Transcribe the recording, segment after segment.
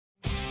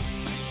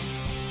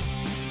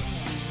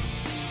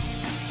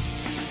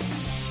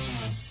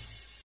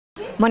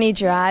Mo'onia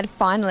Gerrard,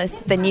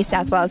 finalist at the New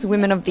South Wales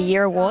Women of the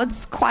Year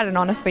Awards. Quite an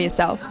honour for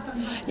yourself.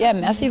 Yeah,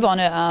 massive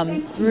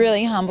honour.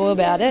 Really humble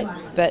about it,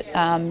 but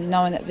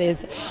knowing that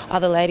there's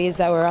other ladies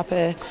that were up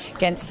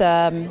against,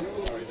 one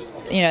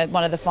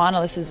of the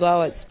finalists as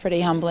well, it's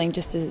pretty humbling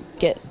just to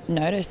get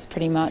noticed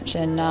pretty much,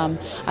 and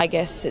I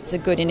guess it's a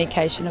good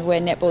indication of where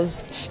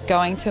netball's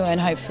going to, and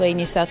hopefully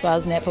New South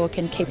Wales Netball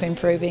can keep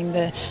improving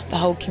the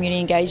whole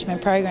community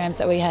engagement programs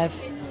that we have.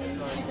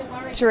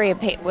 Taria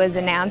Pitt was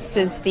announced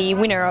as the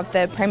winner of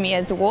the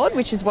Premier's Award,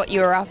 which is what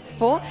you were up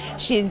for.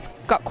 She's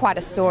got quite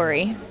a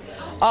story.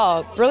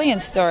 Oh,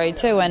 brilliant story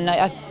too,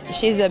 and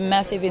she's a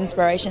massive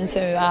inspiration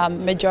to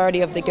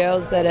majority of the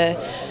girls that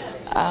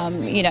are,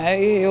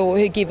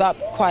 who give up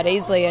quite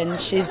easily,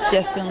 and she's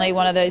definitely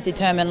one of those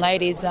determined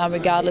ladies,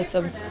 regardless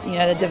of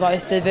the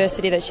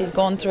diversity that she's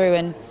gone through,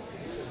 and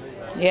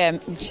yeah,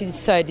 she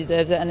so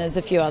deserves it. And there's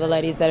a few other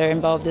ladies that are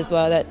involved as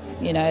well that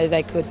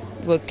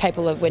were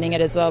capable of winning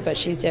it as well, but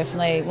she's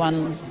definitely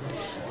one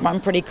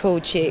pretty cool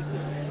chick.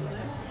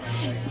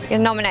 Your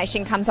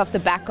nomination comes off the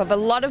back of a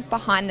lot of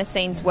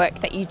behind-the-scenes work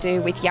that you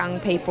do with young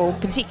people,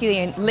 particularly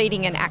in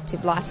leading an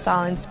active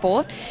lifestyle in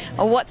sport.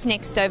 What's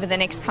next over the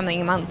next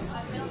coming months?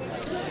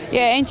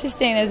 Yeah,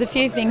 interesting. There's a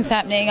few things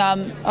happening.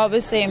 I'm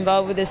obviously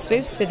involved with the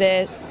Swifts with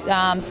their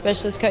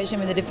specialist coaching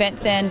with the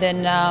defence end,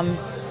 and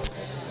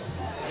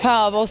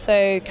I'm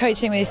also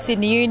coaching with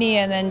Sydney Uni,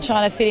 and then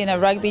trying to fit in a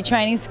rugby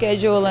training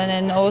schedule, and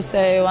then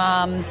also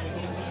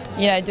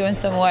doing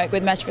some work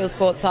with Matchfield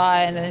Sports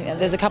High, and then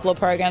there's a couple of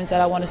programs that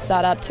I want to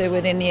start up to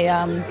within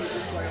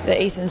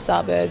the eastern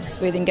suburbs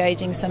with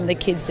engaging some of the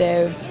kids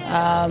there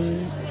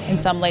in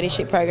some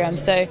leadership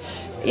programs. So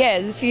yeah,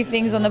 there's a few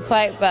things on the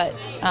plate, but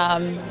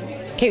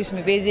keeps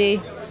me busy,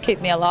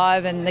 keep me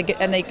alive, and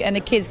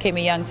the kids keep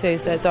me young too,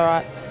 so it's all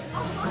right.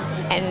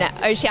 And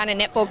Oceania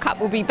Netball Cup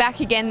will be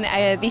back again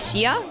this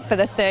year for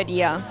the third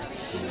year.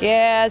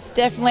 Yeah, it's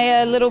definitely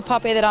a little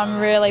puppy that I'm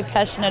really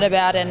passionate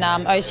about, and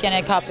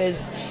Oceania Cup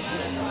is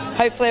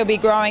hopefully will be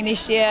growing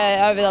this year.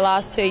 Over the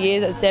last 2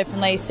 years, it's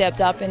definitely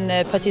stepped up in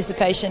the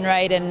participation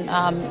rate, and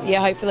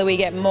hopefully we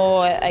get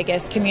more,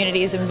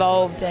 communities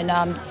involved,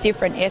 and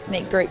different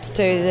ethnic groups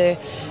too,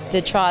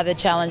 to try the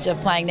challenge of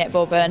playing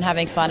netball, but and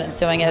having fun at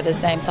doing it at the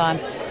same time.